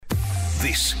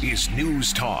This is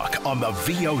News Talk on the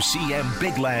VOCM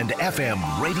Bigland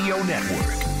FM radio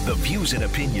network. The views and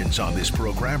opinions on this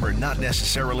program are not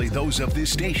necessarily those of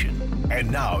this station.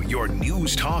 And now your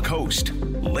News Talk host,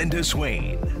 Linda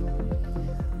Swain.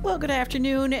 Well, good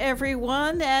afternoon,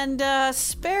 everyone, and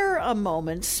spare a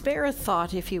moment, spare a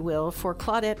thought, if you will, for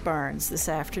Claudette Barnes this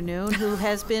afternoon, who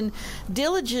has been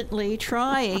diligently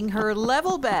trying her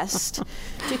level best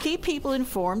to keep people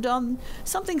informed on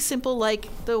something simple like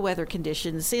the weather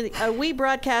conditions. See, we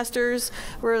broadcasters,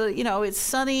 it's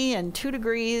sunny and 2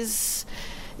 degrees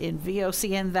in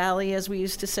VOCM Valley, as we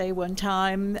used to say one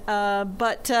time.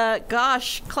 But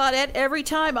gosh, Claudette, every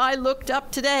time I looked up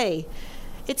today,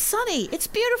 it's sunny. It's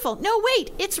beautiful. No,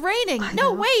 wait, it's raining.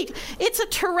 No, wait, it's a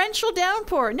torrential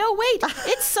downpour. No, wait,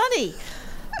 it's sunny.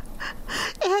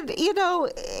 And,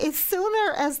 as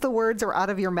sooner as the words are out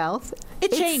of your mouth,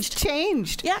 it's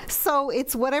changed. Yeah. So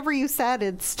it's whatever you said,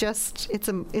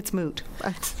 it's moot.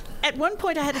 At one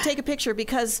point, I had to take a picture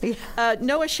because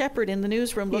Noah Shepard in the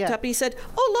newsroom looked up and he said,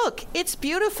 "Oh, look, it's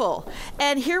beautiful."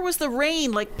 And here was the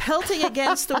rain pelting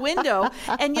against the window,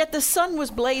 and yet the sun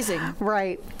was blazing.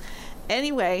 Right.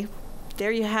 Anyway,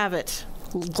 there you have it.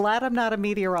 Glad I'm not a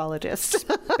meteorologist.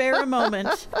 Spare a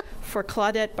moment for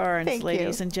Claudette Barnes, Thank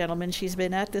ladies you. and gentlemen. She's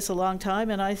been at this a long time,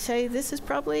 and I say this is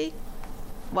probably,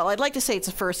 well, I'd like to say it's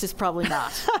a first. It's probably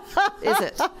not. Is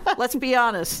it? Let's be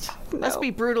honest. No. Let's be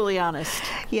brutally honest.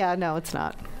 Yeah, no, it's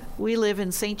not. We live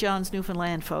in St. John's,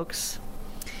 Newfoundland, folks.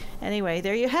 Anyway,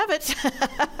 there you have it.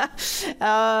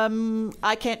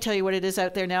 I can't tell you what it is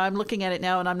out there now. I'm looking at it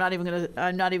now, and I'm not even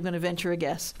going to venture a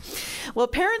guess. Well,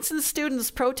 parents and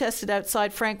students protested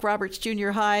outside Frank Roberts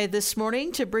Junior High this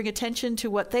morning to bring attention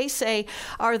to what they say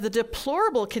are the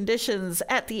deplorable conditions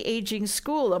at the aging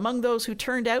school. Among those who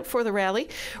turned out for the rally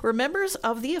were members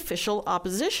of the official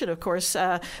opposition. Of course,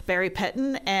 Barry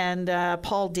Petton and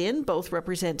Paul Dinn both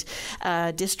represent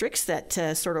districts that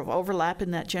sort of overlap in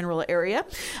that general area.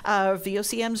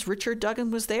 VOCM's Richard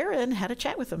Duggan was there and had a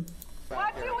chat with him.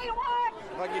 What do we want?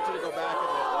 If I get you to go back a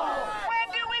bit. When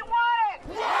do we want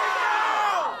it?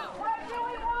 Now! What do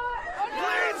we want? A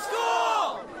clean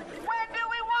school! When do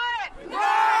we want it?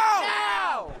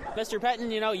 Now! Mr.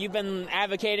 Petton, you've been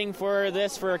advocating for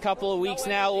this for a couple of weeks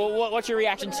now. What's your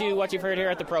reaction to what you've heard here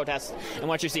at the protest and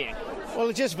what you're seeing? Well,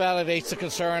 it just validates the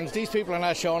concerns. These people are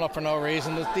not showing up for no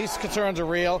reason. These concerns are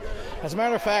real. As a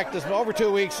matter of fact, there's over 2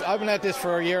 weeks. I've been at this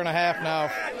for a year and a half now,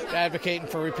 advocating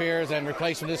for repairs and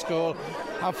replacing this school.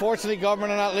 Unfortunately,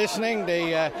 government are not listening.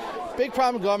 The big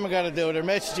problem government got to do. Their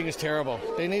messaging is terrible.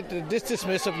 They need this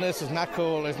dismissiveness is not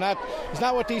cool. It's not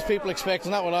what these people expect.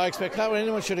 It's not what I expect. It's not what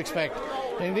anyone should expect.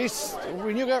 And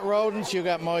when you got rodents, you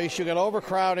got mice, you got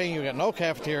overcrowding, you got no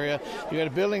cafeteria, you got a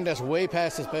building that's way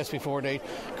past its best before date.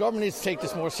 Government needs to take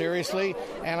this more seriously,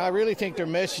 and I really think their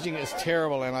messaging is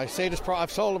terrible. And I say this,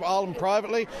 I've told them all of them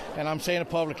privately, and I'm saying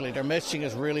it publicly. Their messaging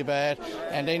is really bad,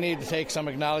 and they need to take some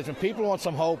acknowledgement. People want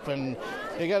some hope, and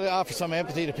they got to offer some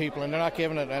empathy to people, and they're not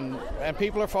giving it. And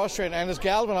people are frustrated, and it's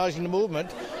galvanizing the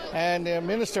movement. And the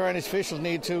minister and his officials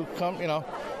need to come,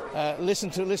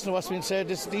 listen to what's being said.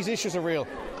 These issues are real.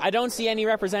 I don't see any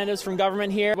representatives from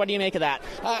government here. What do you make of that?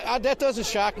 That doesn't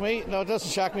shock me. No, it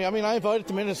doesn't shock me. I mean, I invited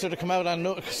the minister to come out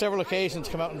on several occasions,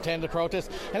 come out and attend the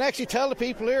protest, and actually tell the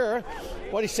people here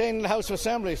what he's saying in the House of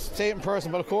Assembly, say it in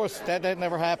person. But of course, that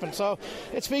never happened. So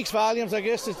it speaks volumes, I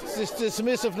guess. It's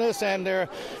dismissiveness, and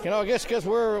I guess because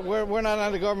we're not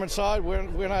on the government side,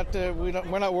 we're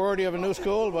not worthy of a new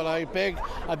school. But I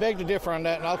beg to differ on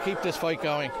that, and I'll keep this fight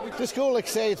going. The school, like I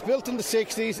say, it's built in the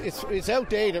 60s. It's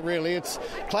outdated, really. It's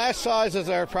class sizes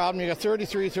are a problem. You got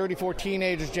 33, 34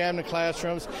 teenagers jammed in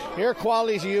classrooms. Air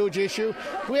quality is a huge issue.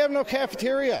 We have no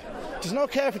cafeteria. There's no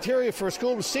cafeteria for a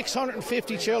school with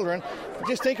 650 children.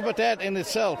 Just think about that in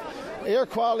itself. Air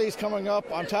quality is coming up.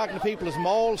 I'm talking to people. There's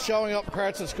mold showing up in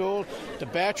parts of school. The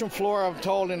bathroom floor, I'm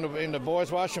told, in the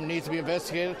boys' washroom needs to be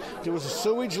investigated. There was a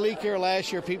sewage leak here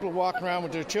last year. People walking around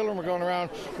with their children were going around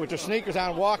with their sneakers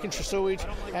on, walking through sewage.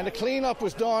 And the cleanup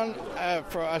was done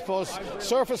for, I suppose,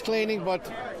 surface cleaning,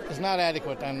 but it's not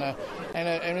adequate.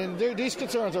 And these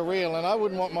concerns are real, and I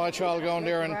wouldn't want my child going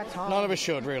there, and none of us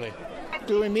should, really.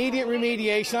 Do immediate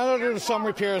remediation. I know there's some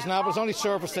repairs now, but it's only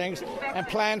surface things, and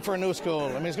plan for a new school.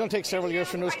 I mean, it's going to take several years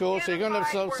for a new school, so you're going to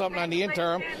have something on the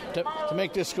interim to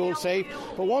make this school safe.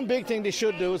 But one big thing they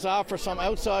should do is offer some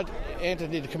outside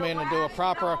entity to come in and do a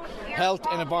proper health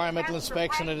and environmental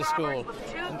inspection of the school,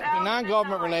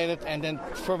 non-government related, and then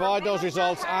provide those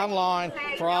results online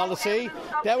for all to see.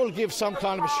 That will give some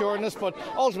kind of assuredness, but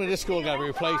ultimately this school got to be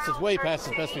replaced. It's way past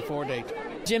its best before date.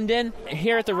 Jim Din,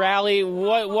 here at the rally,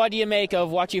 what do you make of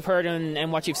what you've heard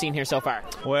and what you've seen here so far?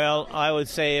 Well, I would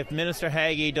say if Minister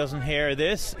Haggie doesn't hear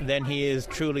this, then he is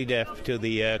truly deaf to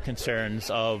the concerns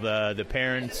of the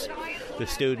parents, the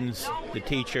students, the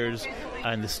teachers,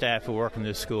 and the staff who work in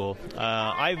this school.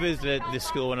 I visited this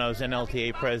school when I was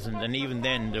NLTA president, and even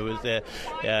then there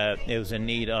was a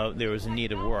need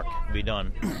of work to be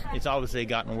done. It's obviously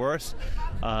gotten worse,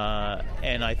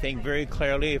 and I think very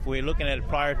clearly, if we're looking at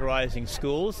prioritizing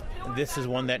schools, this is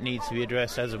one that needs to be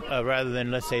addressed as rather than,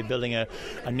 let's say, building a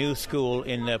new school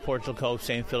in Portugal Cove,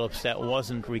 St. Philip's that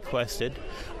wasn't requested,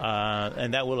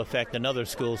 and that will affect another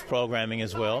school's programming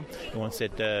as well once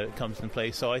it comes in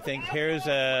place. So I think here's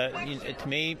to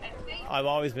me, I've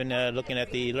always been looking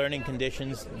at the learning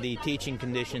conditions, the teaching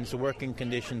conditions, the working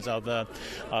conditions of the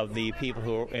people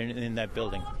who are in that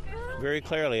building. Very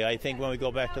clearly, I think when we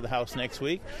go back to the House next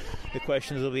week, the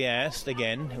questions will be asked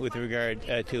again with regard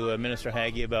to Minister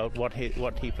Haggie about what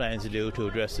he plans to do to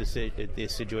address this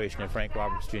situation at Frank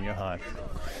Roberts Junior High.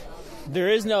 There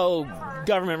is no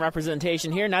government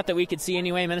representation here, not that we could see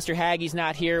anyway. Minister Haggie's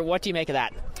not here. What do you make of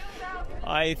that?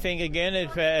 I think, again,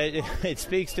 it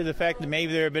speaks to the fact that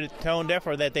maybe they're a bit tone deaf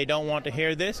or that they don't want to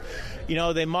hear this. You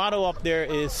know, the motto up there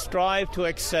is strive to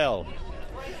excel.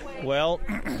 Well,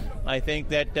 I think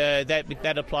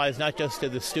that applies not just to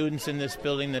the students in this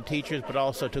building, the teachers, but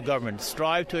also to government.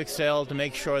 Strive to excel to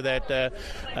make sure that the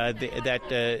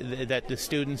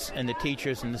students and the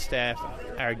teachers and the staff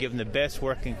are given the best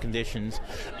working conditions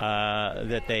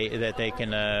that they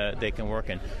can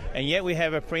work in. And yet we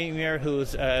have a premier who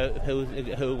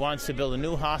wants to build a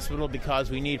new hospital because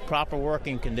we need proper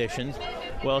working conditions.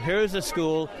 Well, here's a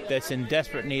school that's in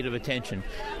desperate need of attention.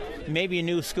 Maybe a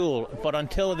new school, but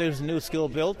until there's a new school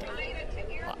built,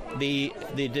 the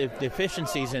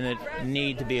deficiencies in it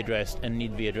need to be addressed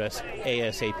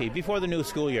ASAP before the new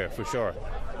school year, for sure.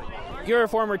 You're a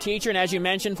former teacher, and as you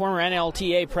mentioned, former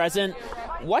NLTA president.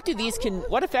 What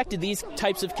effect do these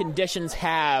types of conditions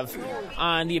have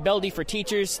on the ability for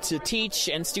teachers to teach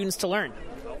and students to learn?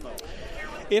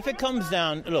 If it comes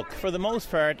down, look, for the most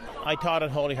part, I taught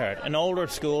at Holy Heart, an older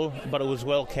school, but it was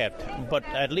well kept. But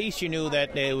at least you knew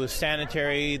that it was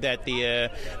sanitary, that you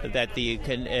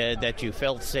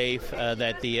felt safe,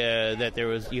 that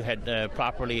you had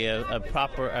properly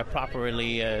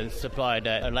supplied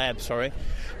lab.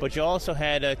 But you also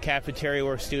had a cafeteria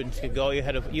where students could go.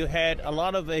 You had a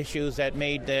lot of issues that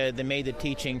made the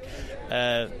teaching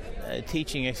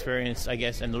experience, I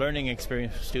guess, and learning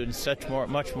experience for students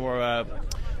much more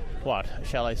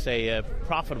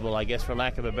profitable, I guess, for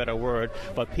lack of a better word,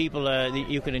 but people,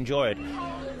 you could enjoy it.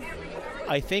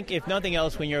 I think, if nothing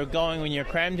else, when you're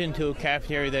crammed into a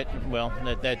cafeteria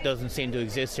that doesn't seem to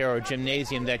exist here, or a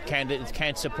gymnasium that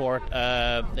can't support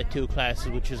the two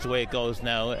classes, which is the way it goes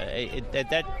now,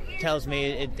 that tells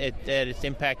me that it's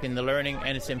impacting the learning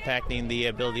and it's impacting the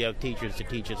ability of teachers to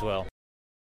teach as well.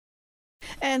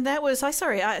 And that was, I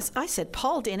said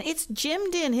Paul Din. It's Jim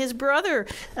Din, his brother,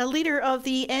 a leader of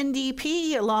the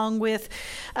NDP, along with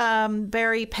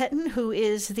Barry Petton, who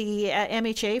is the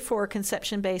MHA for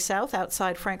Conception Bay South,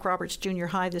 outside Frank Roberts Junior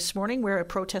High this morning, where a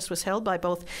protest was held by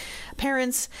both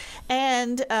parents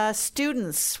and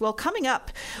students. Well, coming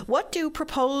up, what do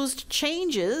proposed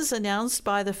changes announced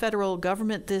by the federal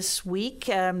government this week,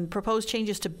 proposed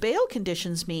changes to bail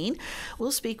conditions mean?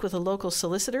 We'll speak with a local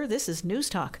solicitor. This is News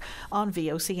Talk on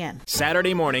VOCM.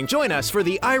 Saturday morning, join us for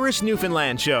the Irish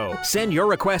Newfoundland Show. Send your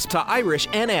request to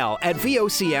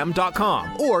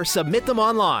irishnl@vocm.com or submit them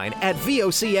online at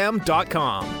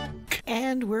vocm.com.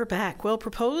 And we're back. Well,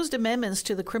 proposed amendments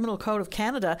to the Criminal Code of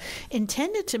Canada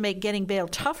intended to make getting bail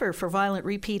tougher for violent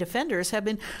repeat offenders have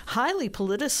been highly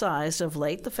politicized of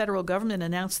late. The federal government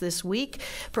announced this week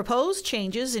proposed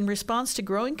changes in response to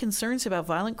growing concerns about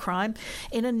violent crime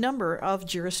in a number of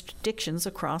jurisdictions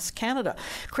across Canada.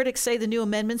 Critics say the new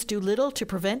amendments do little to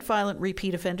prevent violent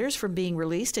repeat offenders from being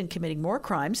released and committing more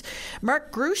crimes.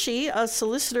 Mark Gruchy, a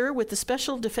solicitor with the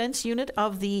Special Defense Unit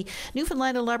of the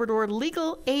Newfoundland and Labrador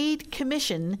Legal Aid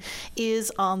Commission,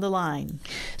 is on the line.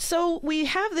 So we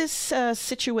have this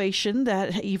situation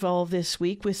that evolved this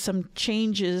week with some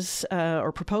changes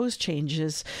or proposed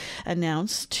changes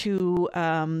announced to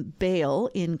bail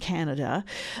in Canada.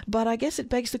 But I guess it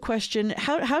begs the question,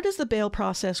 how does the bail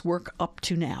process work up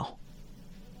to now?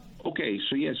 Okay,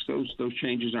 so yes, those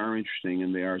changes are interesting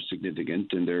and they are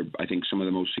significant, and they're, I think, some of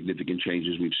the most significant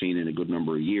changes we've seen in a good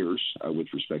number of years with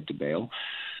respect to bail.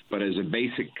 But as a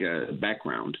basic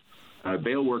background,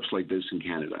 bail works like this in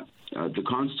Canada. The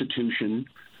Constitution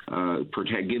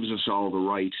gives us all the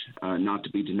right not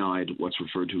to be denied what's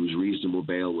referred to as reasonable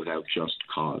bail without just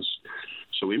cause.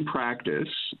 So in practice,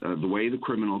 the way the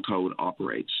criminal code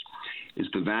operates is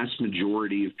the vast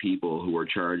majority of people who are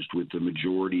charged with the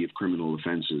majority of criminal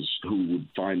offenses who would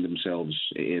find themselves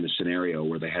in a scenario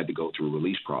where they had to go through a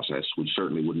release process, which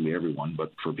certainly wouldn't be everyone,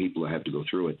 but for people who have to go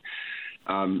through it,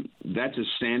 that's a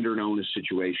standard onus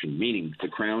situation, meaning the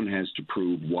Crown has to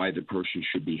prove why the person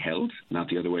should be held, not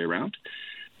the other way around.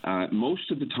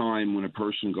 Most of the time when a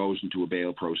person goes into a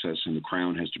bail process and the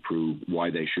Crown has to prove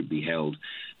why they should be held,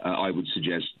 I would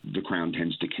suggest the Crown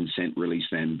tends to consent release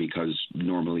them because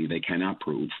normally they cannot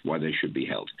prove why they should be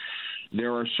held.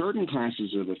 There are certain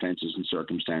classes of offenses and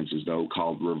circumstances, though,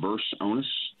 called reverse onus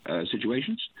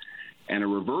situations. And a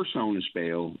reverse onus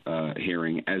bail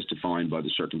hearing, as defined by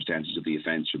the circumstances of the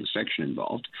offense or the section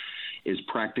involved, is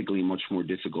practically much more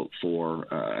difficult for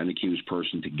an accused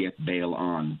person to get bail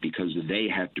on because they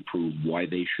have to prove why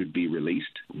they should be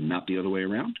released, not the other way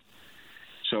around.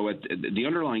 So the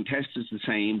underlying test is the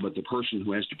same, but the person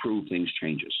who has to prove things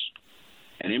changes.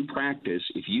 And in practice,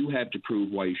 if you have to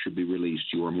prove why you should be released,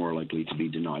 you are more likely to be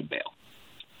denied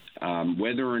bail.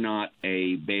 Whether or not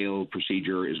a bail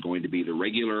procedure is going to be the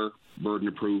regular burden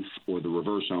of proof or the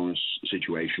reverse onus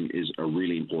situation is a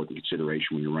really important consideration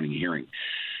when you're running a hearing.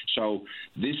 So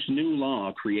this new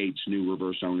law creates new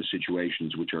reverse onus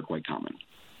situations, which are quite common.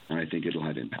 And I think it'll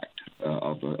have impact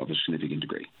of a significant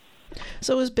degree.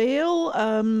 So is bail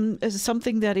is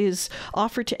something that is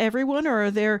offered to everyone, or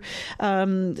are there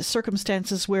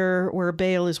circumstances where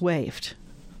bail is waived?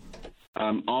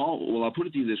 I'll put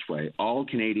it to you this way. All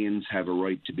Canadians have a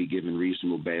right to be given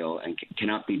reasonable bail and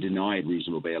cannot be denied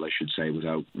reasonable bail, I should say,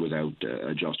 without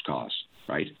a just cause,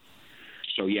 right?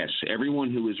 So, yes,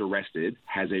 everyone who is arrested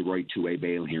has a right to a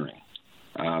bail hearing.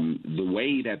 The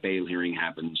way that bail hearing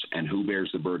happens and who bears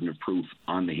the burden of proof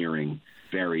on the hearing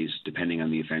varies depending on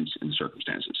the offense and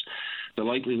circumstances. The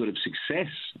likelihood of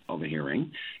success of a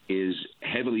hearing is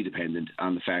heavily dependent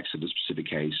on the facts of the specific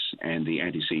case and the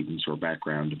antecedents or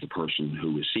background of the person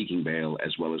who is seeking bail,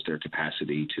 as well as their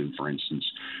capacity to, for instance,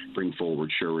 bring forward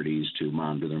sureties to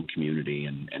monitor their community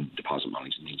and deposit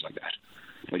monies and things like that.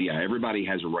 But yeah, everybody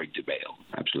has a right to bail,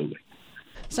 absolutely.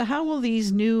 So how will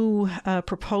these new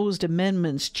proposed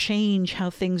amendments change how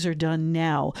things are done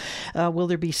now? Will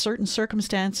there be certain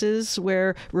circumstances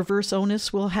where reverse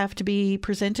onus will have to be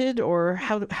presented, or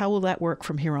how will that work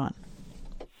from here on?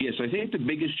 Yes, I think the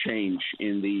biggest change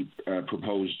in the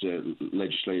proposed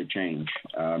legislative change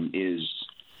is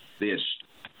this.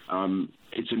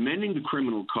 It's amending the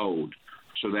criminal code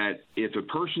so that if a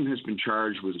person has been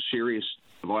charged with a serious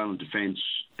violent offense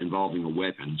involving a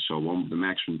weapon, so one with the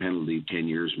maximum penalty of 10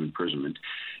 years of imprisonment,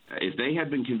 if they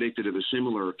have been convicted of a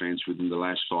similar offense within the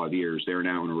last 5 years, they're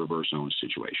now in a reverse onus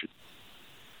situation.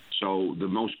 So the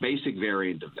most basic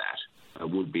variant of that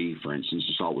would be, for instance,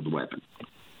 assault with a weapon.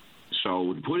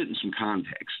 So to put it in some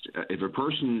context, if a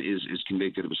person is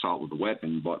convicted of assault with a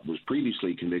weapon but was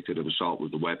previously convicted of assault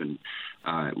with a weapon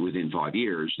within 5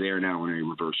 years, they are now in a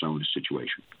reverse onus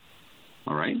situation.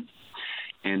 All right?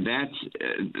 And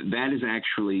that is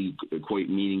actually quite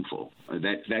meaningful.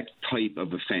 That type of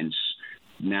offense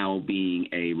now being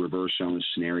a reverse onus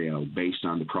scenario based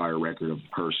on the prior record of the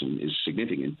person is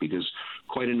significant because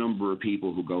quite a number of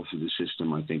people who go through the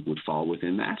system, I think, would fall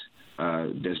within that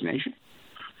designation.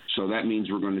 So that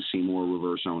means we're going to see more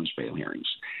reverse onus bail hearings.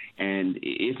 And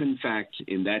if, in fact,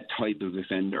 in that type of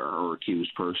offender or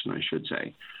accused person, I should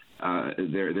say,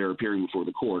 they're appearing before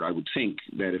the court, I would think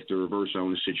that if the reverse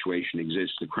onus situation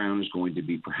exists, the Crown is going to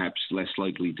be perhaps less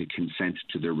likely to consent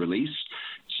to their release,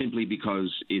 simply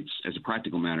because it's, as a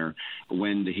practical matter,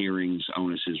 when the hearing's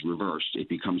onus is reversed, it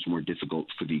becomes more difficult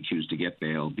for the accused to get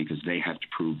bail because they have to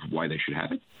prove why they should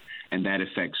have it, and that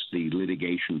affects the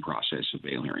litigation process of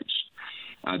bail hearings.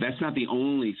 That's not the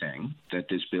only thing that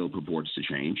this bill purports to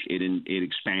change. It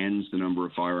expands the number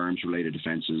of firearms-related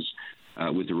offenses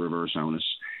with the reverse onus,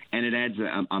 and it adds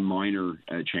a minor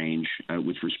change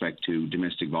with respect to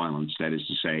domestic violence. That is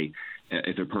to say,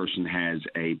 if a person has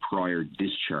a prior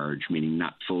discharge, meaning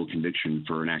not full conviction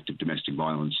for an act of domestic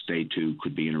violence, they too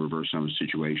could be in a reverse onus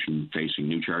situation facing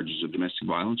new charges of domestic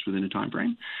violence within a time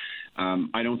frame.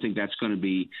 I don't think that's going to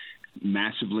be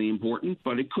massively important,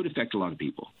 but it could affect a lot of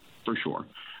people, for sure.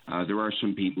 There are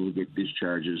some people who get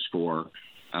discharges for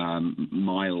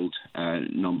mild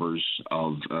numbers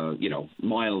of,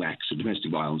 mild acts of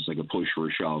domestic violence, like a push or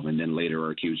a shove, and then later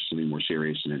are accused of something more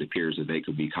serious, and it appears that they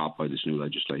could be caught by this new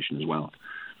legislation as well,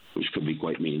 which could be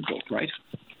quite meaningful, right?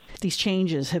 These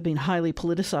changes have been highly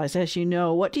politicized, as you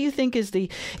know. What do you think is the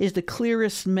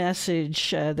clearest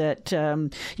message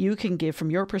that you can give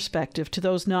from your perspective to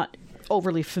those not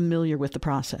overly familiar with the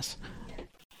process?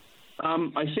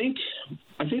 I think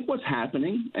I think what's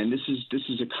happening, and this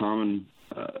is a common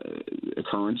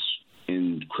occurrence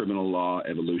in criminal law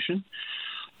evolution.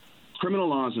 Criminal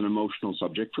law is an emotional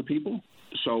subject for people.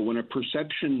 So when a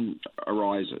perception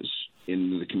arises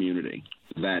in the community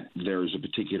that there's a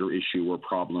particular issue or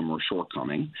problem or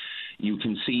shortcoming, you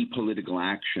can see political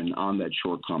action on that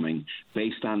shortcoming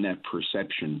based on that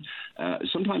perception,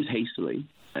 sometimes hastily,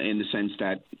 in the sense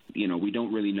that, we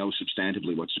don't really know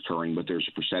substantively what's occurring, but there's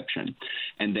a perception.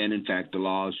 And then, in fact, the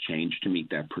laws change to meet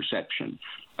that perception.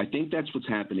 I think that's what's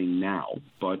happening now,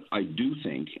 but I do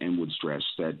think and would stress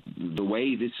that the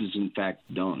way this is in fact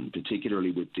done,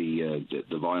 particularly with the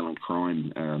violent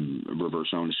crime reverse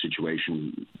onus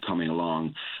situation coming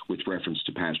along with reference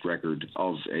to past record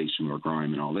of a similar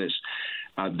crime and all this,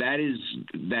 that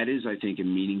is, I think, a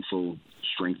meaningful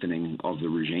strengthening of the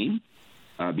regime.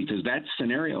 Because that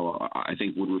scenario, I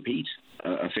think, would repeat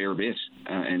a fair bit.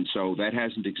 And so that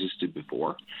hasn't existed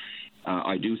before.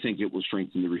 I do think it will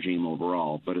strengthen the regime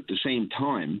overall. But at the same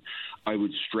time, I would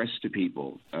stress to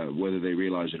people, whether they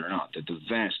realize it or not, that the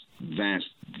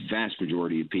vast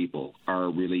majority of people are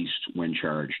released when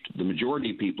charged. The majority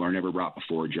of people are never brought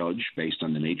before a judge based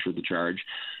on the nature of the charge.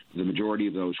 The majority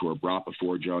of those who are brought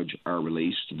before a judge are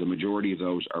released. The majority of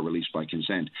those are released by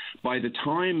consent. By the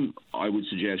time, I would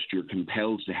suggest, you're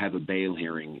compelled to have a bail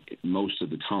hearing most of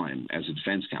the time as a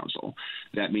defense counsel,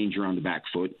 that means you're on the back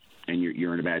foot and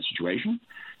you're in a bad situation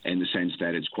in the sense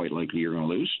that it's quite likely you're going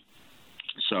to lose.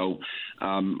 So,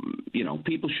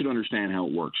 people should understand how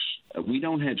it works. We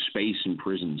don't have space in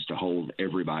prisons to hold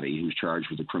everybody who's charged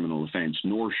with a criminal offense,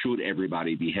 nor should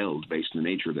everybody be held based on the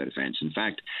nature of that offense. In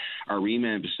fact, our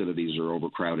remand facilities are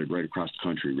overcrowded right across the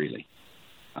country, really.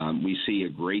 We see a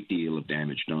great deal of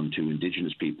damage done to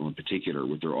Indigenous people in particular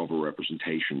with their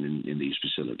overrepresentation in these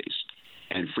facilities.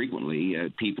 And frequently,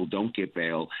 people don't get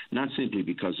bail, not simply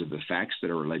because of the facts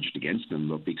that are alleged against them,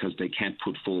 but because they can't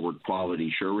put forward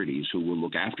quality sureties who will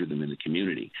look after them in the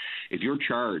community. If you're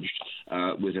charged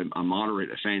with a moderate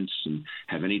offense and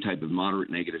have any type of moderate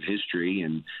negative history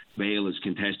and bail is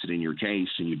contested in your case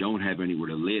and you don't have anywhere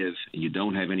to live and you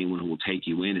don't have anyone who will take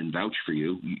you in and vouch for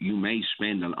you, you may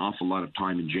spend an awful lot of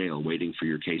time in jail waiting for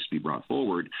your case to be brought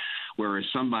forward. Whereas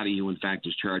somebody who, in fact,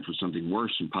 is charged with something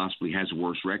worse and possibly has a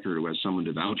worse record or has someone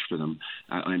to vouch for them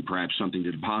and perhaps something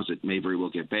to deposit may very well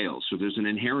get bail. So there's an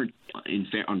inherent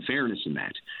unfairness in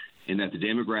that the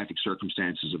demographic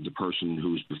circumstances of the person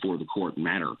who's before the court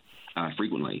matter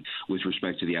frequently with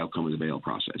respect to the outcome of the bail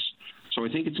process. So I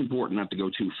think it's important not to go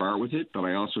too far with it, but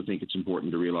I also think it's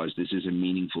important to realize this is a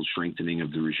meaningful strengthening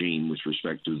of the regime with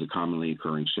respect to the commonly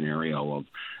occurring scenario of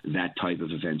that type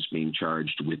of offense being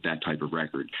charged with that type of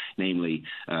record, namely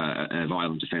a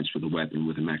violent offense with a weapon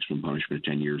with a maximum punishment of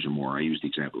 10 years or more. I use the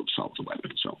example of assault with a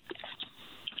weapon. So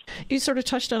you sort of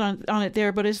touched on it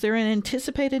there, but is there an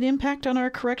anticipated impact on our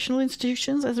correctional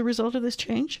institutions as a result of this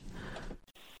change?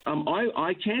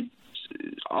 I can't.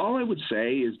 All I would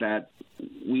say is that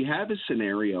we have a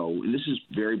scenario, and this is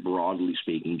very broadly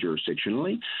speaking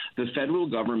jurisdictionally. The federal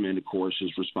government, of course, is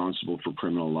responsible for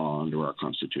criminal law under our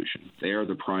Constitution. They are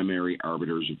the primary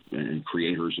arbiters and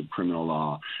creators of criminal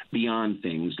law beyond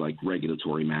things like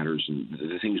regulatory matters and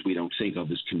the things we don't think of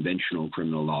as conventional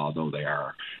criminal law, though they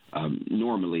are.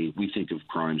 Normally, we think of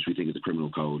crimes, we think of the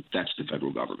criminal code. That's the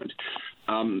federal government.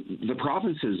 The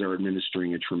provinces are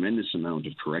administering a tremendous amount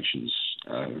of corrections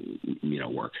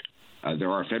work.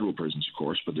 There are federal prisons, of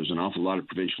course, but there's an awful lot of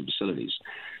provincial facilities.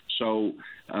 So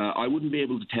I wouldn't be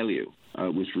able to tell you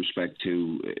with respect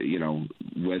to,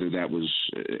 whether that was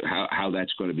how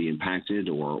that's going to be impacted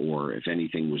or if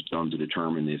anything was done to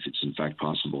determine if it's in fact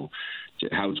possible,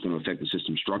 how it's going to affect the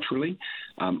system structurally.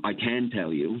 I can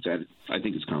tell you that I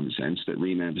think it's common sense that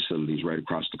remand facilities right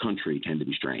across the country tend to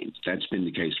be strained. That's been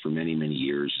the case for many, many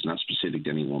years. It's not specific to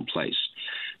any one place.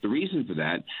 The reason for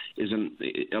that is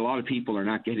a lot of people are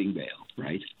not getting bail,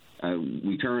 right?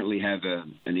 We currently have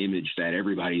an image that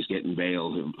everybody's getting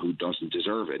bail who doesn't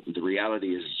deserve it. The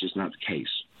reality is it's just not the case,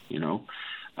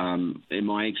 In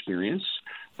my experience,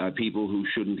 people who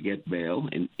shouldn't get bail,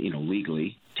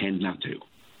 legally, tend not to.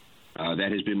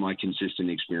 That has been my consistent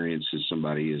experience as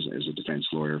somebody as a defense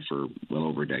lawyer for well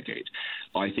over a decade.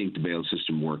 I think the bail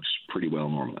system works pretty well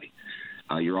normally.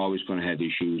 You're always going to have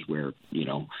issues where,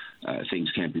 things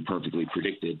can't be perfectly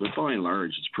predicted, but by and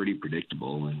large, it's pretty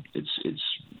predictable, and it's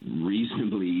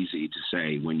reasonably easy to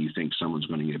say when you think someone's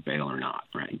going to get bail or not,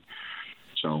 right?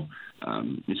 So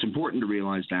it's important to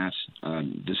realize that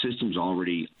the system's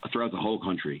already, throughout the whole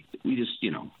country, we just,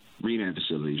 remand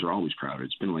facilities are always crowded.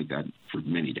 It's been like that for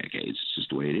many decades. It's just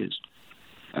the way it is.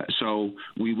 So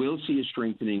we will see a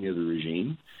strengthening of the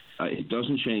regime. It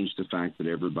doesn't change the fact that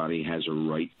everybody has a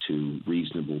right to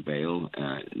reasonable bail,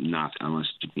 not unless,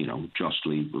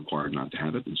 justly required not to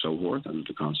have it and so forth under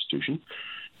the Constitution.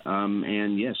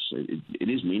 And yes, it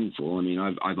is meaningful. I mean,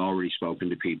 I've already spoken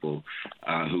to people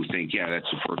who think,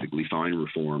 that's a perfectly fine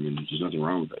reform, and there's nothing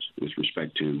wrong with it with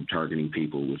respect to targeting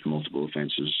people with multiple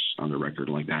offenses on the record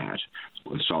like that,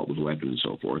 assault with a weapon and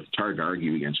so forth. It's hard to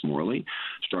argue against morally.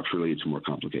 Structurally, it's a more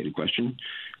complicated question.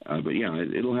 But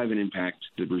it'll have an impact.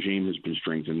 The regime has been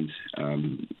strengthened.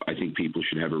 I think people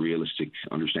should have a realistic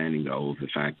understanding, though, of the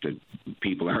fact that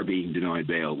people are being denied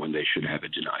bail when they should have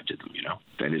it denied to them.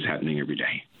 That is happening every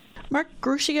day. Mark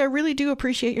Grushi, I really do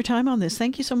appreciate your time on this.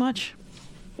 Thank you so much.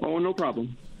 Oh, no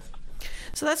problem.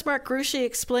 So that's Mark Grushi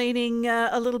explaining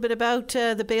a little bit about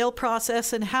the bail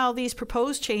process and how these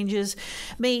proposed changes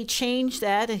may change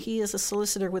that. And he is a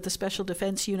solicitor with the Special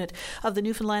Defense Unit of the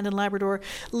Newfoundland and Labrador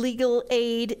Legal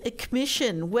Aid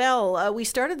Commission. Well, we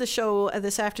started the show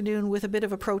this afternoon with a bit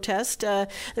of a protest. There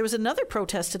was another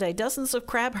protest today. Dozens of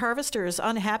crab harvesters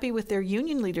unhappy with their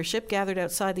union leadership gathered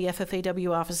outside the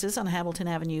FFAW offices on Hamilton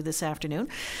Avenue this afternoon.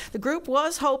 The group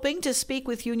was hoping to speak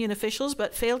with union officials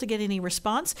but failed to get any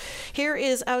response. Here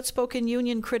is outspoken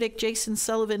union critic Jason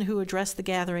Sullivan, who addressed the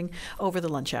gathering over the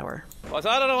lunch hour. Well,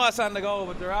 so I don't know what's on the go,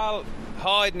 but they're all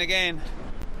hiding again,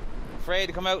 afraid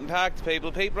to come out and talk to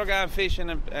people. People are going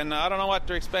fishing, and I don't know what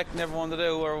they're expecting everyone to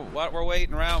do or what we're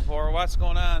waiting around for or what's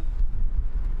going on.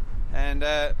 And,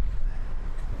 all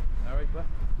right, bud?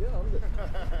 Yeah, I'm good.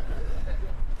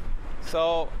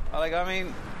 So,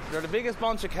 they're the biggest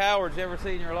bunch of cowards you ever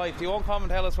seen in your life. They won't come and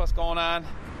tell us what's going on.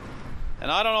 And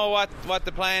I don't know what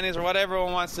the plan is or what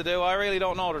everyone wants to do. I really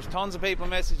don't know. There's tons of people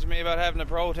messaging me about having a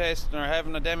protest or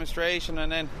having a demonstration,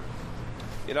 and then,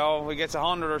 we get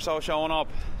 100 or so showing up.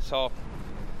 So,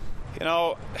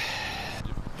 the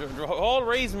whole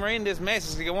reason we're in this mess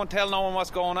is you won't tell no one what's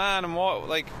going on and what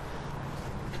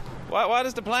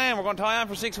is the plan? We're going to tie on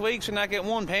for 6 weeks and not get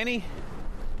one penny?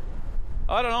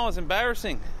 I don't know. It's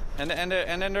embarrassing. And then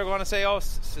they're going to say,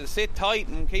 sit tight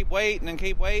and keep waiting and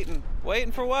keep waiting.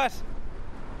 Waiting for what?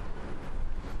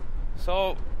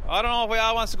 So, I don't know if we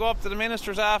all wants to go up to the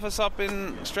minister's office up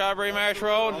in Strawberry Marsh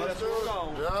Road. Let's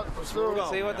go.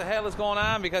 See what the hell is going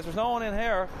on, because there's no one in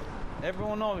here.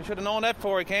 Everyone knows. We should have known that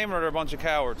before we came, or they're a bunch of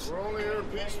cowards. We're only here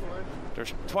peacefully.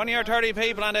 There's 20 or 30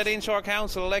 people on that inshore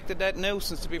council elected that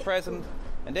nuisance to be president,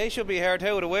 and they should be here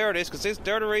too to wear this, because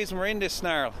they're the reason we're in this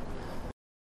snarl.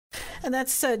 And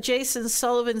that's Jason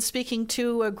Sullivan speaking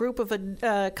to a group of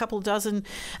a couple dozen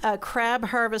crab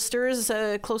harvesters,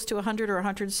 close to 100 or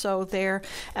 100 so there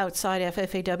outside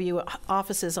FFAW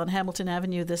offices on Hamilton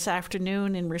Avenue this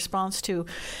afternoon in response to,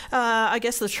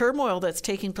 the turmoil that's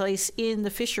taking place in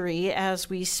the fishery as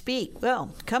we speak.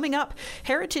 Well, coming up,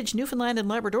 Heritage Newfoundland and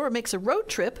Labrador makes a road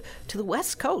trip to the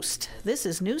West Coast. This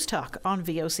is News Talk on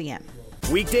VOCM.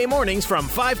 Weekday mornings from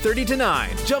 5:30 to 9.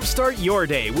 Jumpstart your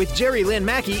day with Jerry Lynn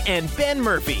Mackey and Ben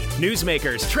Murphy.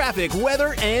 Newsmakers, traffic,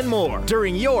 weather, and more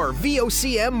during your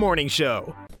VOCM morning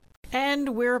show.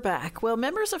 And we're back. Well,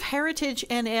 members of Heritage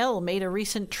NL made a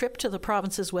recent trip to the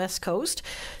province's west coast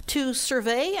to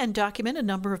survey and document a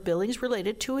number of buildings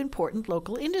related to important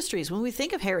local industries. When we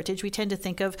think of heritage, we tend to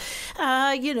think of,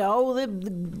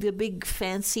 the big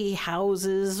fancy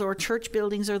houses or church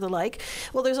buildings or the like.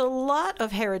 Well, there's a lot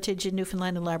of heritage in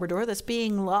Newfoundland and Labrador that's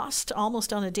being lost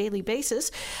almost on a daily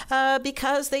basis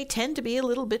because they tend to be a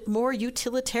little bit more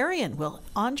utilitarian. Well,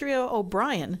 Andrea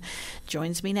O'Brien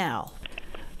joins me now.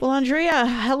 Well, Andrea,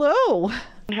 hello.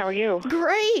 How are you?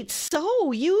 Great.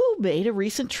 So you made a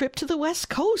recent trip to the West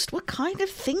Coast. What kind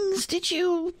of things did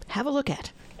you have a look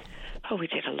at? Oh, we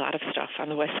did a lot of stuff on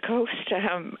the West Coast.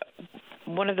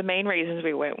 One of the main reasons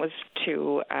we went was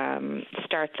to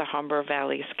start the Humber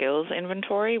Valley Skills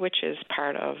Inventory, which is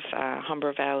part of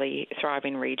Humber Valley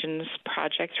Thriving Regions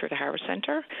project through the Harbour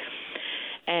Centre.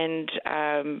 And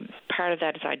part of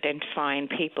that is identifying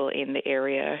people in the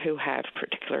area who have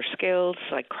particular skills,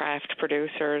 like craft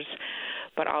producers,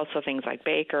 but also things like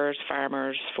bakers,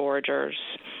 farmers, foragers,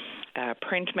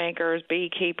 printmakers,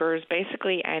 beekeepers,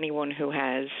 basically anyone who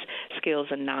has skills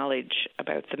and knowledge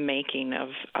about the making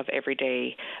of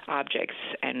everyday objects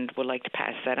and would like to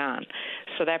pass that on.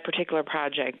 So that particular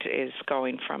project is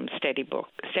going from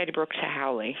Steadybrook to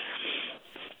Howley.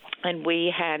 And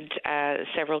we had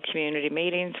several community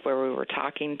meetings where we were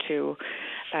talking to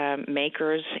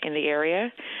makers in the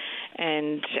area,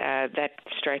 and that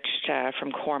stretched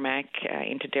from Cormac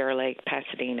into Dare Lake,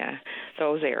 Pasadena,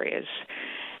 those areas.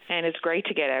 And it's great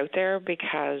to get out there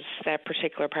because that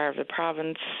particular part of the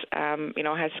province,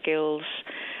 has skills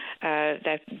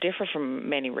that differ from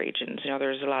many regions.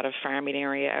 There's a lot of farming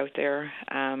area out there.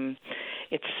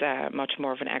 It's much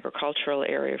more of an agricultural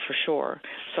area for sure.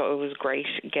 So it was great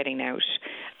getting out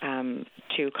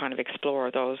to kind of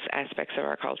explore those aspects of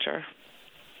our culture.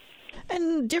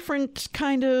 And different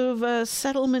kind of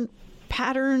settlement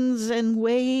patterns and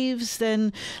waves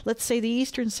than, let's say, the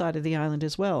eastern side of the island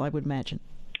as well, I would imagine.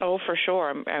 Oh, for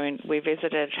sure. I mean, we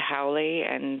visited Howley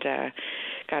and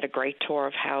got a great tour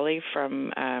of Howley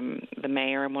from the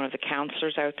mayor and one of the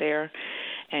councillors out there.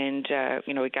 And,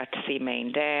 we got to see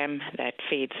Main Dam that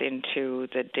feeds into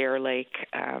the Deer Lake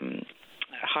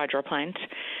hydro plant.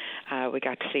 We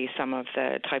got to see some of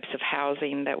the types of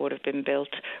housing that would have been built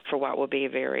for what would be a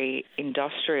very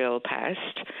industrial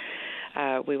past.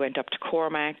 We went up to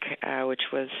Cormac, which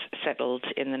was settled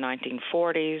in the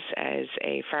 1940s as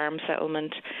a farm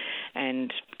settlement,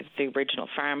 and the original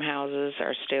farmhouses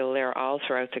are still there all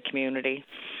throughout the community.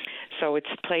 So it's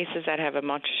places that have a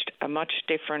much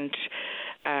different,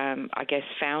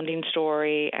 founding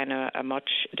story and a much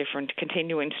different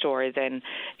continuing story than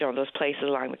those places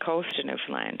along the coast of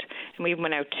Newfoundland. And we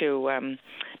went out to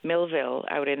Millville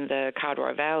out in the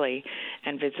Codroy Valley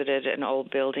and visited an old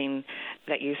building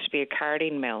that used to be a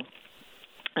carding mill.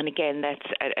 And again, that's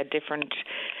a different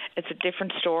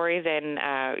story than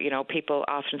people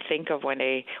often think of when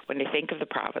they think of the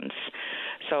province.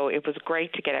 So it was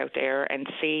great to get out there and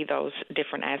see those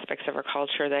different aspects of our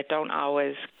culture that don't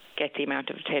always get the amount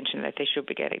of attention that they should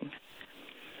be getting.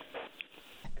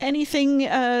 Anything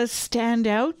stand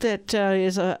out that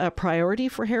is a priority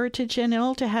for Heritage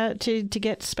NL to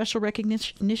get special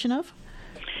recognition of?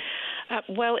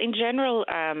 Well, in general,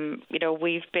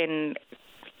 we've been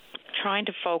trying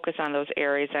to focus on those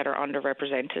areas that are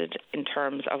underrepresented in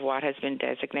terms of what has been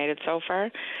designated so far.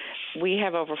 We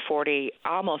have over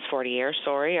almost 40 years,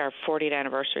 our 40th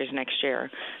anniversary is next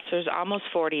year. So there's almost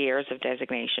 40 years of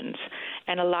designations.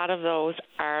 And a lot of those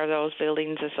are those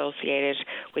buildings associated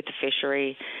with the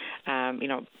fishery,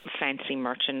 fancy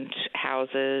merchant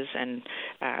houses and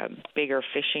bigger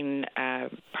fishing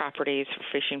properties,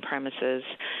 fishing premises,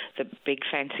 the big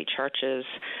fancy churches.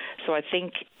 So I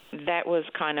think that was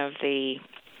kind of the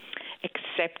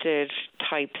accepted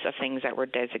types of things that were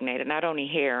designated, not only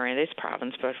here in this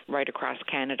province, but right across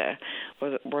Canada,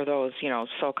 were those,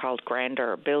 so-called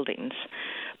grander buildings.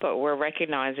 But we're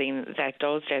recognizing that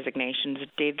those designations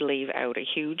did leave out a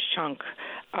huge chunk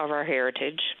of our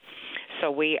heritage. So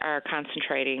we are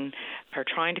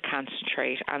trying to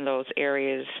concentrate on those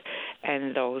areas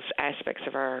and those aspects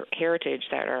of our heritage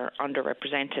that are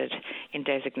underrepresented in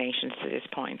designations to this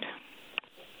point.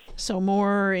 So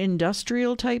more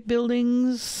industrial type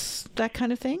buildings, that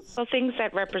kind of thing? Well, things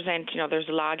that represent, there's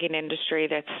a logging industry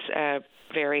that's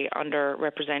very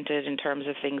underrepresented in terms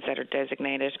of things that are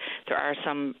designated. There are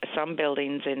some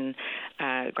buildings in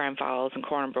Grand Falls and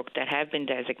Cornbrook that have been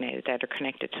designated that are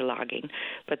connected to logging,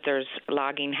 but there's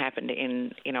logging happened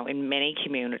in many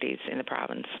communities in the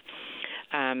province.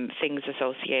 Things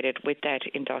associated with that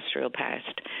industrial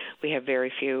past. We have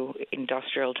very few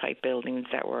industrial type buildings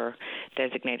that were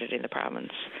designated in the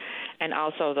province. And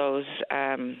also those,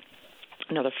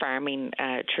 the farming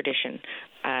tradition.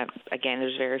 Again,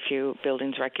 there's very few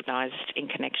buildings recognized in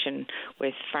connection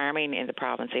with farming in the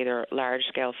province, either large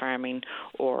scale farming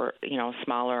or,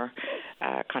 smaller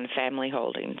kind of family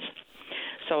holdings.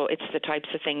 So it's the types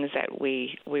of things that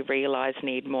we realize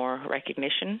need more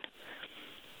recognition.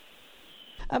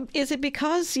 Is it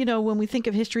because, when we think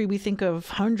of history, we think of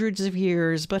hundreds of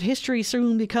years, but history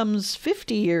soon becomes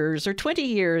 50 years or 20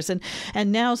 years.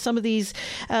 And now some of these,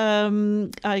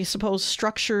 I suppose,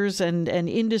 structures and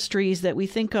industries that we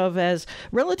think of as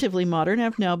relatively modern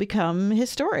have now become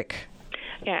historic.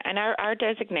 Yeah, and our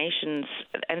designations,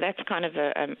 and that's kind of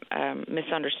a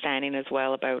misunderstanding as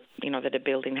well about, that a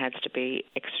building has to be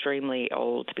extremely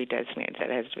old to be designated, that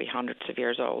it has to be hundreds of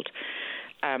years old.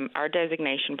 Our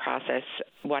designation process,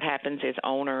 what happens is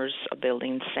owners of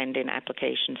buildings send in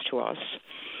applications to us.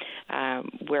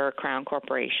 We're a Crown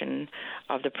Corporation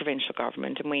of the provincial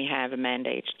government, and we have a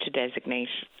mandate to designate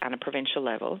on a provincial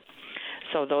level.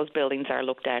 So those buildings are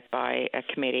looked at by a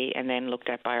committee and then looked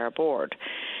at by our board.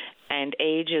 And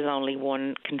age is only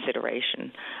one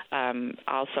consideration.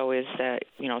 Also is the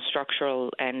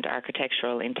structural and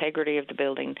architectural integrity of the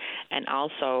building, and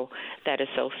also that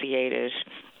associated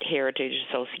heritage,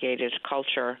 associated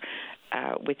culture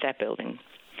with that building.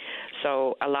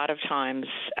 So a lot of times,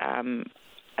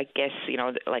 I guess,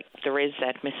 there is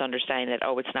that misunderstanding that,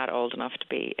 it's not old enough to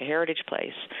be a heritage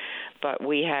place. But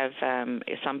we have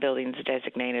some buildings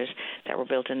designated that were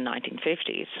built in the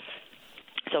 1950s.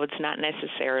 So it's not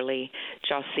necessarily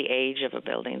just the age of a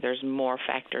building. There's more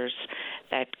factors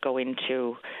that go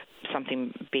into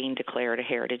something being declared a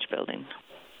heritage building.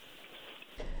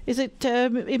 Is it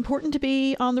important to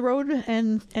be on the road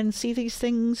and see these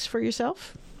things for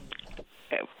yourself?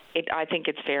 I think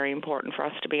it's very important for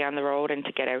us to be on the road and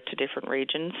to get out to different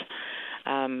regions.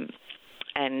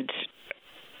 And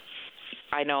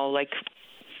I know, like,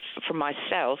 for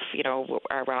myself, you know,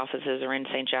 our offices are in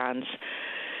St. John's.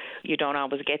 You don't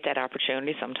always get that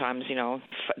opportunity. Sometimes, you know,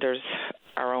 there's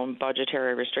our own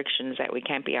budgetary restrictions that we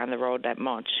can't be on the road that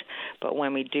much. But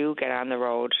when we do get on the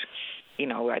road, you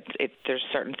know, there's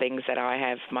certain things that I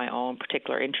have my own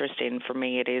particular interest in. For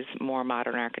me, it is more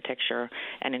modern architecture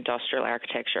and industrial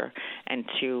architecture, and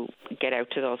to get out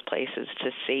to those places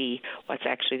to see what's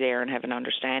actually there and have an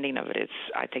understanding of it,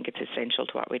 I think it's essential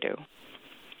to what we do.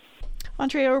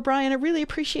 Andrea O'Brien, I really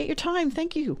appreciate your time.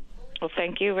 Thank you. Well,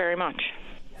 thank you very much.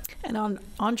 And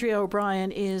Andrea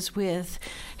O'Brien is with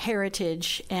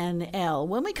Heritage NL.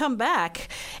 When we come back,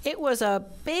 it was a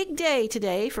big day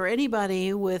today for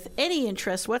anybody with any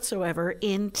interest whatsoever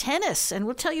in tennis. And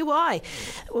we'll tell you why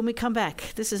when we come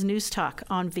back. This is News Talk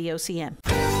on VOCM.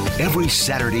 Every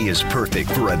Saturday is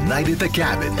perfect for a night at the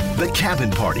cabin. The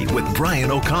Cabin Party with Brian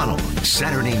O'Connell.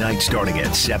 Saturday night starting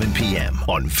at 7 p.m.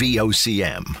 on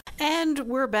VOCM. And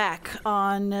we're back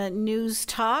on News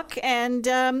Talk. And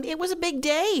it was a big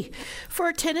day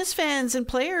for tennis fans and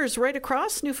players right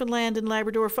across Newfoundland and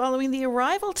Labrador following the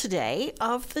arrival today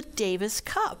of the Davis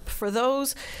Cup. For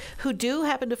those who do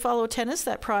happen to follow tennis,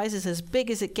 that prize is as big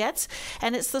as it gets,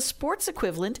 and it's the sports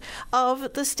equivalent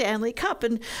of the Stanley Cup.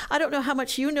 And I don't know how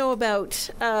much you know about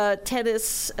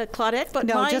tennis, Claudette, but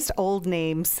no, just old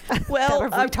names well,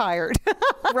 that are retired.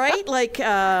 Right? Like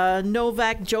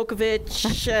Novak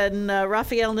Djokovic and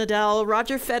Rafael Nadal,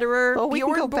 Roger Federer,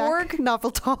 Bjorn Borg.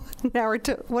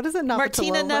 What is it?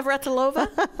 Martina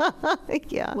Navratilova.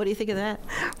 Yeah. What do you think of that?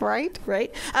 Right.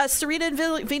 Serena and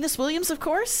Venus Williams, of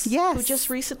course. Yes. Who just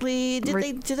recently,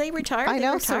 did they retire? I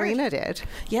know retired? Serena did.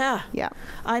 Yeah. Yeah.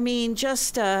 I mean,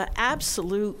 just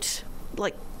absolute,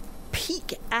 like,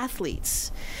 peak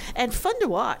athletes and fun to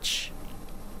watch.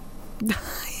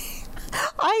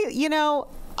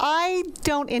 I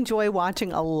don't enjoy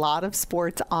watching a lot of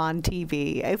sports on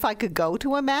TV. If I could go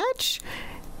to a match,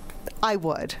 I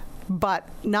would, but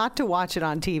not to watch it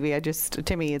on TV.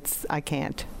 To me, I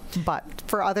can't. But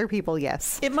for other people,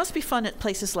 yes. It must be fun at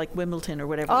places like Wimbledon or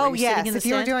whatever. Oh, yes. If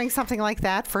you were doing something like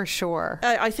that, for sure.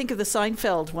 I think of the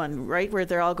Seinfeld one, right, where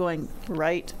they're all going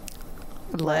right,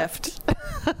 left,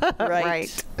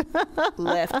 right,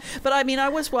 left. But I mean, I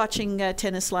was watching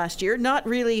tennis last year, not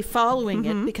really following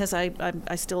it because I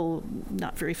still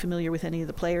not very familiar with any of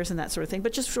the players and that sort of thing,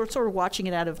 but just sort of watching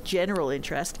it out of general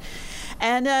interest.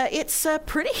 And it's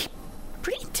pretty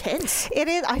intense. It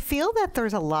is. I feel that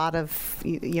there's a lot of,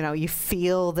 you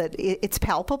feel that it's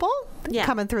palpable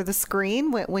coming through the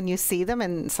screen when you see them,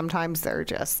 and sometimes they're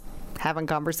just having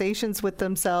conversations with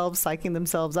themselves, psyching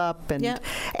themselves up, and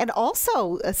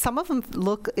also some of them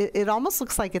it almost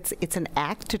looks like it's an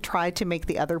act to try to make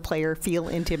the other player feel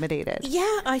intimidated.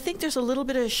 Yeah, I think there's a little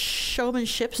bit of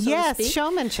showmanship, so to speak.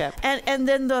 Showmanship. And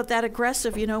then that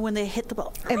aggressive, when they hit the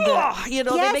ball, and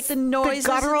they make the noises, the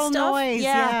guttural and stuff. noise.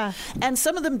 Yeah. And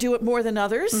some of them do it more than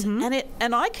others,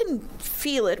 and I can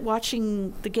feel it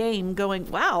watching the game, going,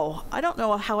 wow, I don't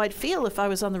know how I'd feel if I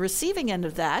was on the receiving end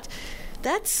of that.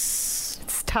 It's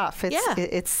tough.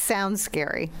 It sounds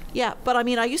scary. Yeah, but I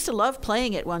mean, I used to love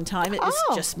playing it one time. It was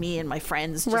just me and my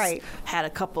friends. Had a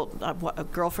couple. A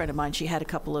girlfriend of mine, she had a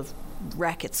couple of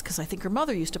rackets because I think her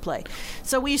mother used to play.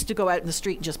 So we used to go out in the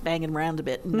street and just banging around a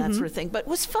bit and that sort of thing. But it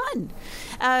was fun.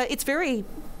 It's very,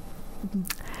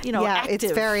 active.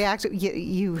 It's very active.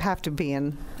 You have to be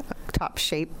in top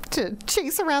shape to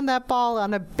chase around that ball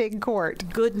on a big court.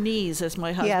 Good knees, as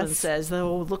my husband says.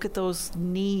 Oh, look at those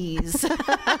knees.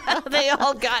 They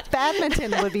all got...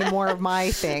 Badminton would be more of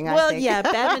my thing, I think. Yeah,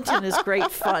 badminton is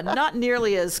great fun. Not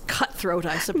nearly as cutthroat,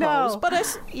 I suppose. No. But,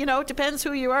 it depends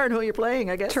who you are and who you're playing,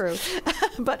 I guess. True.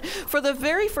 But for the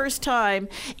very first time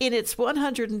in its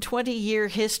 120-year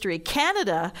history,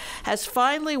 Canada has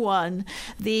finally won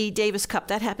the Davis Cup.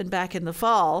 That happened back in the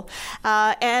fall.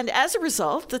 And as a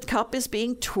result, the Cup is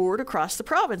being toured across the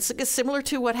province. It's similar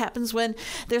to what happens when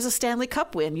there's a Stanley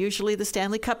Cup win. Usually the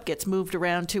Stanley Cup gets moved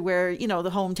around to where,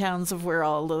 the hometowns of where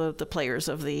all the players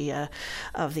of the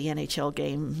NHL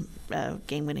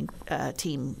game-winning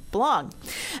team belong.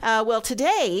 Well,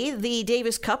 today, the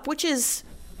Davis Cup, which is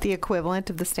the equivalent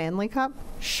of the Stanley Cup.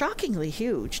 Shockingly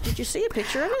huge. Did you see a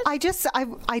picture of it?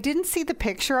 I didn't see the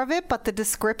picture of it, but the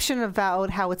description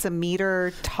about how it's a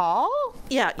meter tall.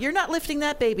 Yeah, you're not lifting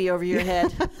that baby over your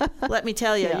head. Let me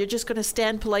tell you. Yeah. You're just going to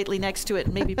stand politely next to it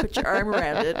and maybe put your arm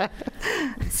around it.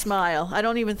 Smile. I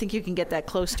don't even think you can get that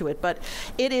close to it, but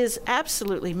it is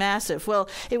absolutely massive. Well,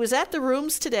 it was at the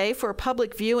Rooms today for a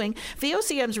public viewing.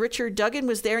 VOCM's Richard Duggan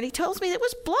was there, and he tells me it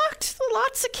was blocked.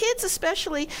 Lots of kids,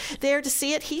 especially, there to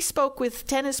see it. He spoke with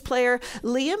tennis player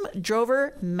Liam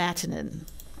Drover-Mattinen.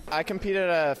 I competed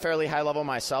at a fairly high level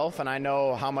myself, and I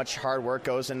know how much hard work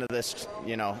goes into this,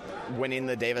 winning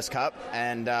the Davis Cup.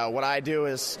 And what I do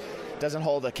doesn't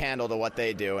hold a candle to what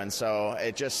they do. And so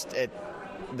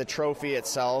the trophy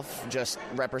itself just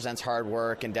represents hard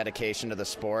work and dedication to the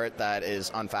sport that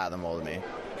is unfathomable to me.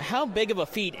 How big of a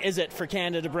feat is it for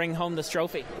Canada to bring home this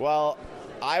trophy? Well,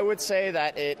 I would say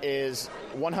that it is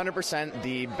 100%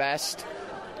 the best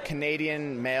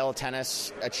Canadian male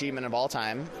tennis achievement of all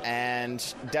time, and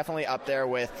definitely up there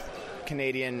with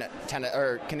Canadian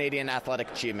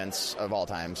athletic achievements of all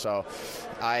time. So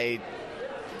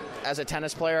as a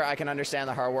tennis player, I can understand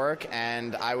the hard work,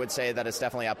 and I would say that it's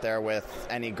definitely up there with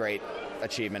any great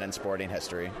achievement in sporting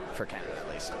history for Canada, at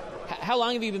least. How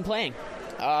long have you been playing?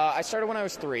 I started when I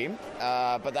was 3,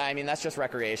 but that's just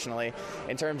recreationally.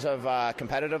 In terms of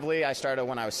competitively, I started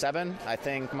when I was 7. I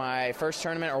think my first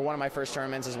tournament, or one of my first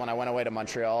tournaments, is when I went away to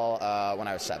Montreal when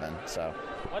I was 7. So,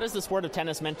 what has the sport of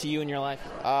tennis meant to you in your life?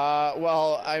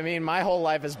 My whole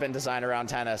life has been designed around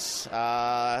tennis.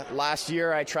 Last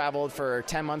year, I traveled for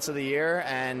 10 months of the year,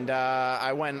 and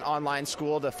I went online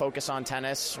school to focus on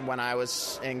tennis when I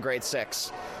was in grade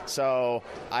 6. So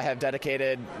I have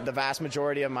dedicated the vast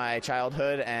majority of my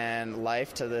childhood and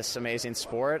life to this amazing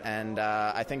sport, and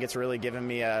I think it's really given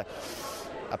me a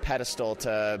pedestal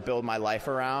to build my life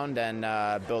around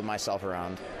and build myself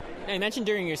around. Now, you mentioned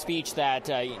during your speech that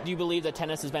you believe that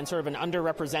tennis has been sort of an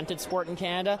underrepresented sport in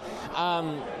Canada.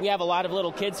 We have a lot of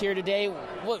little kids here today.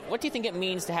 What do you think it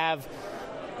means to have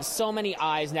so many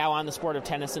eyes now on the sport of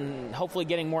tennis and hopefully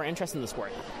getting more interest in the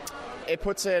sport? It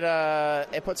puts it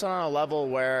on a level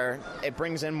where it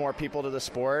brings in more people to the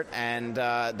sport, and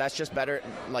that's just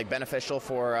beneficial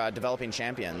for developing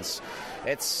champions.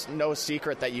 It's no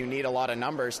secret that you need a lot of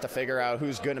numbers to figure out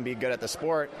who's going to be good at the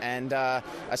sport, and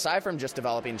aside from just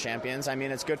developing champions,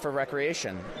 it's good for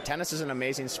recreation. Tennis is an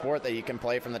amazing sport that you can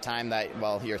play from the time that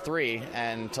you're 3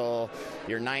 until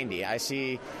you're 90.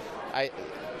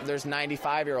 There's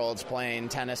 95-year-olds playing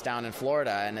tennis down in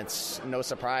Florida, and it's no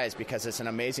surprise because it's an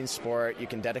amazing sport. You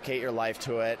can dedicate your life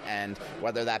to it, and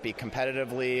whether that be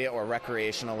competitively or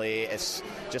recreationally, it's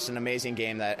just an amazing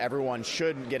game that everyone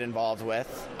should get involved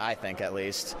with, I think at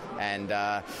least. And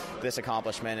this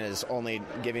accomplishment is only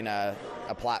giving a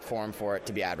platform for it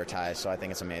to be advertised, so I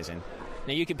think it's amazing.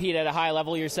 Now, you compete at a high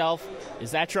level yourself. Is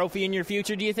that trophy in your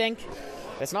future, do you think?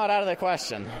 It's not out of the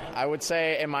question. I would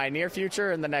say in my near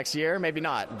future, in the next year, maybe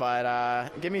not. But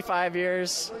give me 5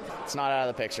 years, it's not out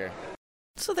of the picture.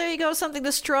 So there you go, something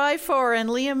to strive for.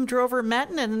 And Liam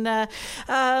Drover-Mattinen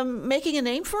making a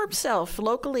name for himself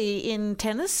locally in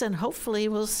tennis, and hopefully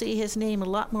we'll see his name a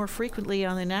lot more frequently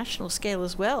on the national scale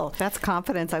as well. That's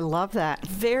confidence. I love that.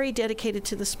 Very dedicated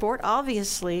to the sport,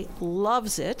 obviously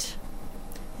loves it,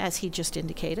 as he just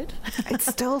indicated. It's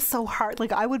still so hard.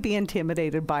 I would be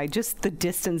intimidated by just the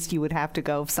distance you would have to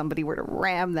go if somebody were to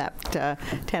ram that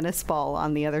tennis ball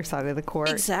on the other side of the court.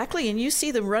 Exactly. And you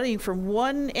see them running from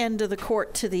one end of the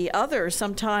court to the other,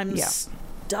 sometimes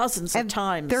dozens of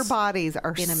times. Their bodies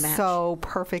are so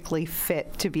perfectly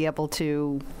fit to be able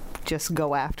to just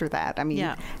go after that.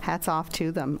 Hats off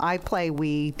to them. I play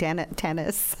Wii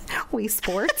tennis, Wii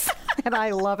Sports, and I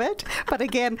love it. But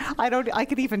again, I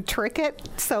could even trick it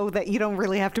so that you don't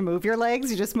really have to move your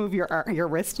legs. You just move your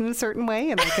wrist in a certain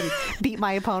way, and I can beat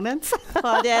my opponents.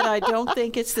 Claudette, I don't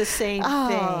think it's the same thing.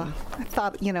 I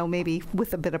thought, maybe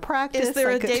with a bit of practice. Is there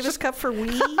a Davis Cup for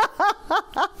Wii?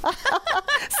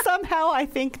 Somehow, I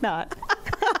think not.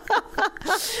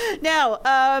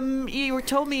 Now, you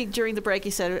told me during the break,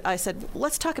 I said,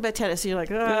 let's talk about tennis. And you're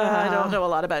like, I don't know a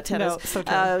lot about tennis. No, so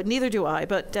true. Neither do I.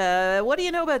 But what do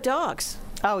you know about dogs?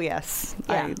 Oh, yes.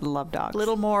 Yeah. I love dogs. A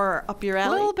little more up your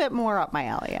alley? A little bit more up my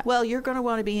alley, yeah. Well, you're going to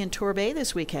want to be in Torbay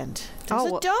this weekend. There's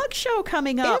a dog show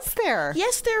coming up. Is there?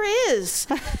 Yes, there is.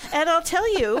 And I'll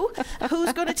tell you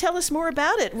who's going to tell us more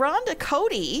about it. Rhonda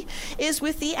Cody is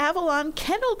with the Avalon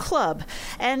Kennel Club,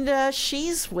 and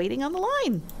she's waiting on the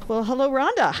line. Well, hello,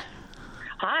 Rhonda.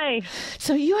 Hi.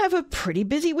 So you have a pretty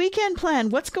busy weekend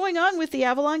planned. What's going on with the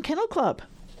Avalon Kennel Club?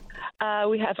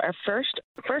 We have our first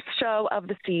show of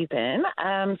the season.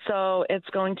 So it's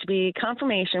going to be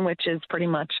Confirmation, which is pretty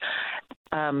much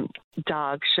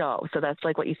dog show. So that's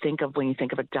like what you think of when you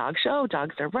think of a dog show.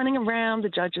 Dogs are running around. The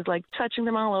judge is like touching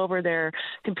them all over. They're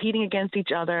competing against each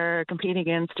other, competing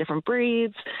against different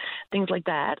breeds, things like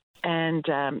that. And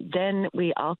then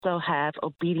we also have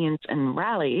obedience and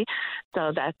rally.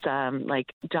 So that's like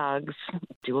dogs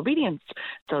do obedience.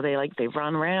 So they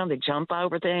run around, they jump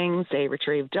over things, they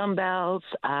retrieve dumbbells.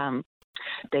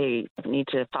 They need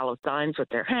to follow signs with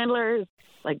their handlers.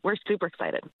 Like, we're super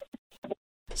excited.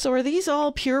 So are these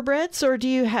all purebreds, or do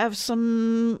you have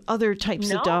some other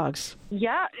types of dogs?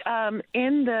 Yeah,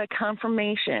 in the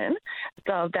Confirmation,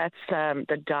 so that's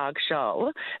the dog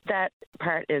show, that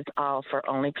part is all for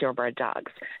only purebred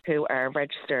dogs who are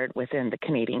registered within the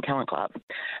Canadian Kennel Club.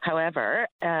 However,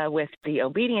 with the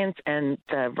obedience and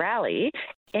the rally,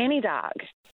 any dog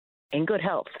in good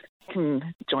health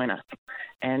can join us.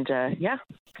 And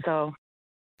so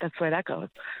that's where that goes.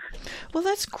 Well,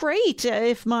 that's great.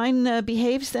 If mine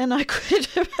behaves, then I could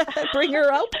bring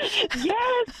her out.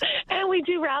 Yes, and we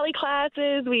do rally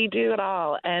classes. We do it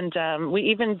all. And we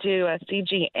even do a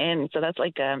CGN, so that's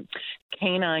like a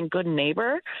canine good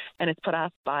neighbor, and it's put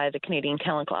off by the Canadian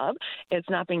Kennel Club. It's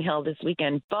not being held this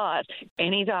weekend, but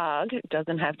any dog,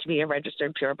 doesn't have to be a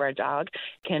registered purebred dog,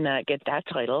 can get that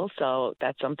title. So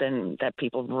that's something that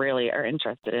people really are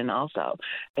interested in also.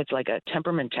 It's like a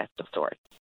temperament test of sorts.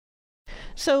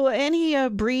 So any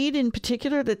breed in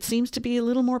particular that seems to be a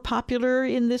little more popular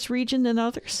in this region than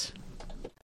others?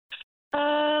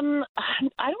 I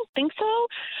don't think so.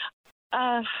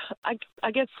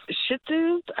 I guess Shih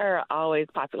Tzus are always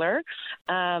popular.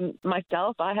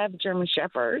 Myself, I have German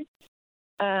Shepherds.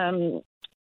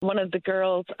 One of the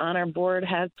girls on our board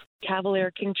has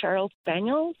Cavalier King Charles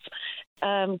Spaniels,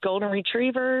 Golden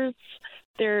Retrievers.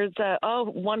 There's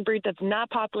one breed that's not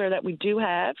popular that we do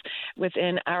have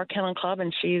within our kennel club,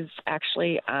 and she's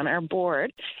actually on our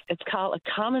board. It's called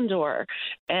a Commodore,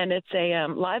 and it's a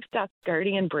livestock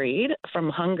guardian breed from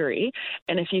Hungary.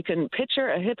 And if you can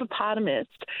picture a hippopotamus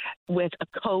with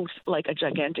a coat like a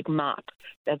gigantic mop,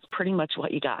 that's pretty much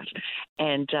what you got.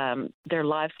 And they're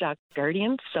livestock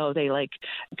guardians, so they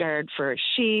guard for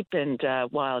sheep and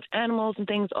wild animals and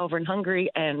things over in Hungary.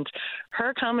 And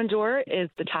her Commodore is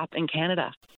the top in Canada.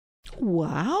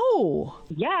 Wow.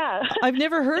 Yeah. I've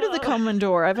never heard of the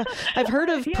Commodore. I've heard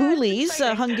of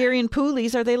Poolies, Hungarian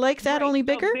Poolies. Are they like that, only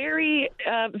bigger? So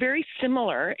very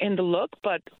similar in the look,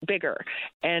 but bigger.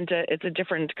 And it's a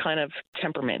different kind of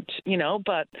temperament,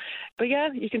 But yeah,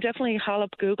 you can definitely haul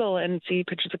up Google and see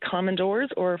pictures of Commodores,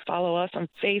 or follow us on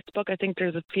Facebook. I think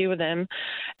there's a few of them.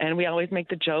 And we always make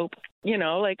the joke,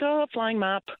 flying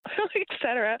mop,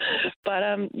 etc. But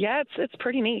it's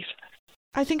pretty neat.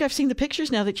 I think I've seen the pictures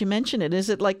now that you mention it. Is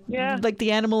it like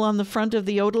the animal on the front of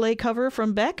the Odelay cover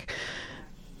from Beck?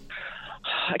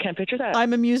 I can't picture that.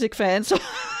 I'm a music fan, so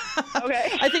okay.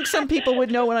 I think some people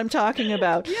would know what I'm talking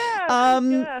about.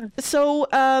 Yeah. So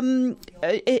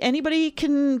anybody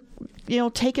can,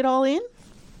 take it all in?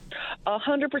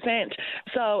 100%.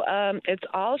 So it's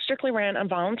all strictly ran on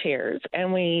volunteers,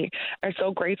 and we are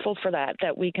so grateful for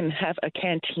that we can have a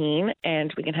canteen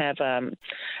and we can have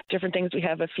different things. We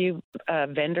have a few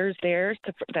vendors there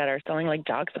that are selling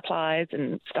dog supplies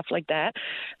and stuff like that.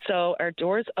 So our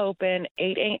doors open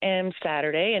 8 a.m.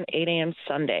 Saturday and 8 a.m.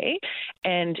 Sunday,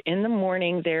 and in the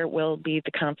morning there will be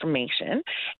the confirmation.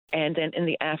 And then in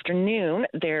the afternoon,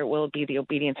 there will be the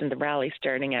obedience and the rally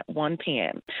starting at 1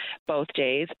 p.m. both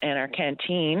days. And our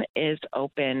canteen is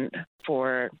open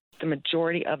for the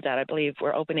majority of that. I believe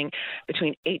we're opening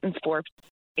between 8 and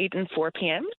 4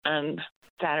 p.m. on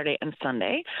Saturday and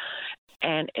Sunday.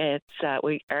 And it's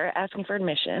we are asking for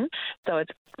admission. So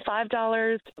it's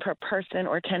 $5 per person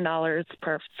or $10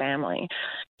 per family.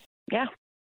 Yeah.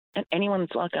 And anyone's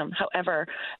welcome. However,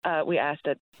 we ask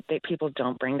that people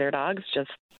don't bring their dogs, just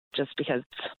because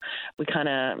we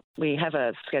have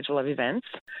a schedule of events.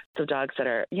 So dogs that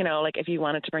are, if you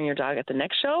wanted to bring your dog at the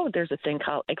next show, there's a thing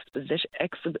called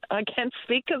I can't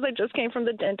speak because I just came from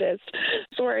the dentist.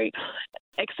 Sorry.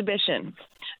 Exhibition.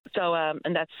 So,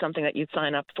 and that's something that you'd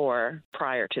sign up for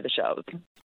prior to the shows.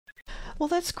 Well,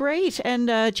 that's great.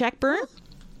 And Jack Byrne?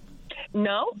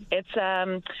 No, it's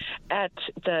at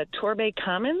the Torbay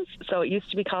Commons. So it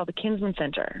used to be called the Kinsman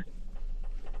Center.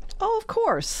 Oh, of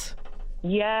course.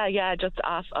 Yeah, just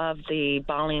off of the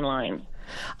Bowling line.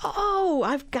 Oh,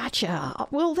 I've gotcha.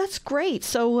 Well, that's great.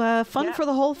 So fun for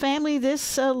the whole family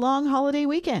this long holiday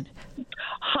weekend.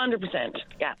 100%.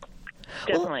 Yeah,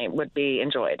 definitely would be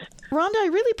enjoyed. Rhonda, I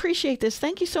really appreciate this.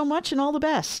 Thank you so much, and all the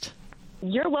best.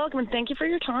 You're welcome, and thank you for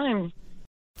your time.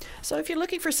 So if you're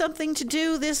looking for something to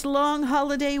do this long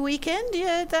holiday weekend,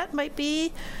 yeah, that might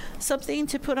be something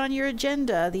to put on your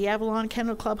agenda. The Avalon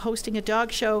Kennel Club hosting a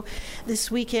dog show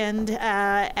this weekend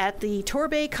at the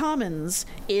Torbay Commons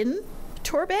in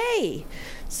Torbay.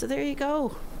 So there you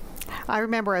go. I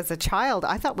remember as a child,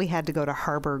 I thought we had to go to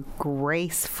Harbor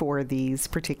Grace for these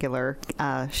particular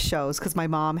shows because my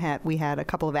mom had a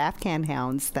couple of Afghan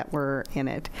hounds that were in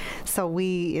it. So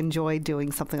we enjoyed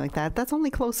doing something like that. That's only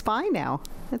close by now.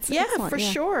 That's excellent.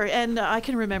 Sure. And I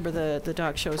can remember the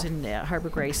dog shows in Harbor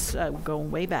Grace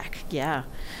going way back. Yeah.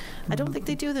 I don't think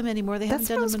they do them anymore. They haven't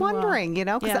done them in a while. That's what I was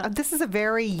wondering, because this is a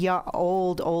very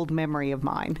old memory of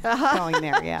mine going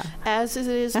there, yeah. As it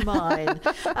is mine.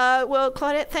 Well,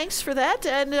 Claudette, thanks for that.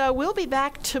 And we'll be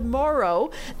back tomorrow.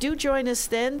 Do join us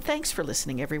then. Thanks for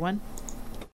listening, everyone.